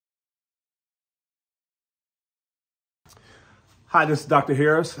Hi, this is Dr.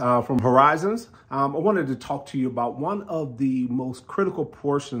 Harris from Horizons. I wanted to talk to you about one of the most critical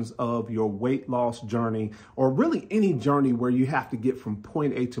portions of your weight loss journey, or really any journey where you have to get from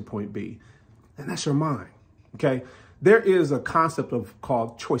point A to point B, and that's your mind, okay? There is a concept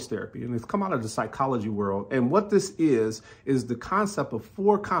called choice therapy, and it's come out of the psychology world. And what this is the concept of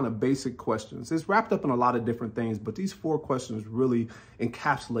four kind of basic questions. It's wrapped up in a lot of different things, but these four questions really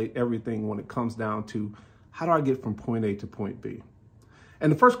encapsulate everything when it comes down to how do I get from point A to point B? And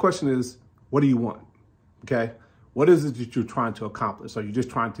the first question is, what do you want? Okay. What is it that you're trying to accomplish? Are you just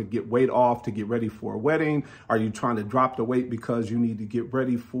trying to get weight off to get ready for a wedding? Are you trying to drop the weight because you need to get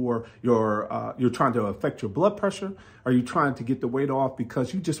ready for you're trying to affect your blood pressure? Are you trying to get the weight off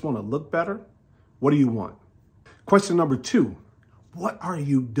because you just want to look better? What do you want? Question number two, what are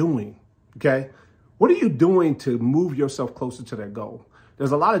you doing? Okay. What are you doing to move yourself closer to that goal?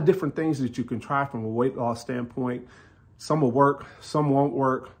 There's a lot of different things that you can try from a weight loss standpoint. Some will work, some won't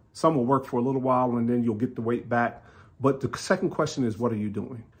work. Some will work for a little while and then you'll get the weight back. But the second question is, what are you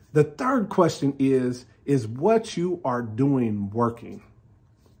doing? The third question is what you are doing working?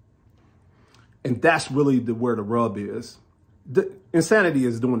 And that's really where the rub is. The insanity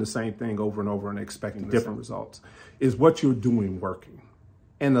is doing the same thing over and over and expecting different results. Is what you're doing working?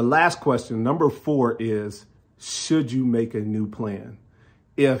 And the last question, number 4, is, should you make a new plan?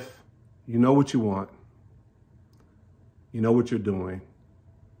 If you know what you want, you know what you're doing,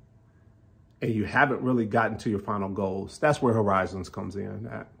 and you haven't really gotten to your final goals, that's where Horizons comes in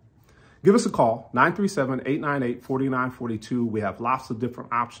at. Give us a call, 937-898-4942. We have lots of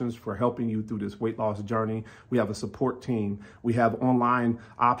different options for helping you through this weight loss journey. We have a support team. We have online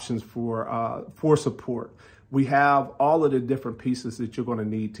options for support. We have all of the different pieces that you're going to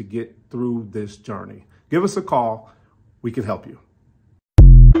need to get through this journey. Give us a call. We can help you.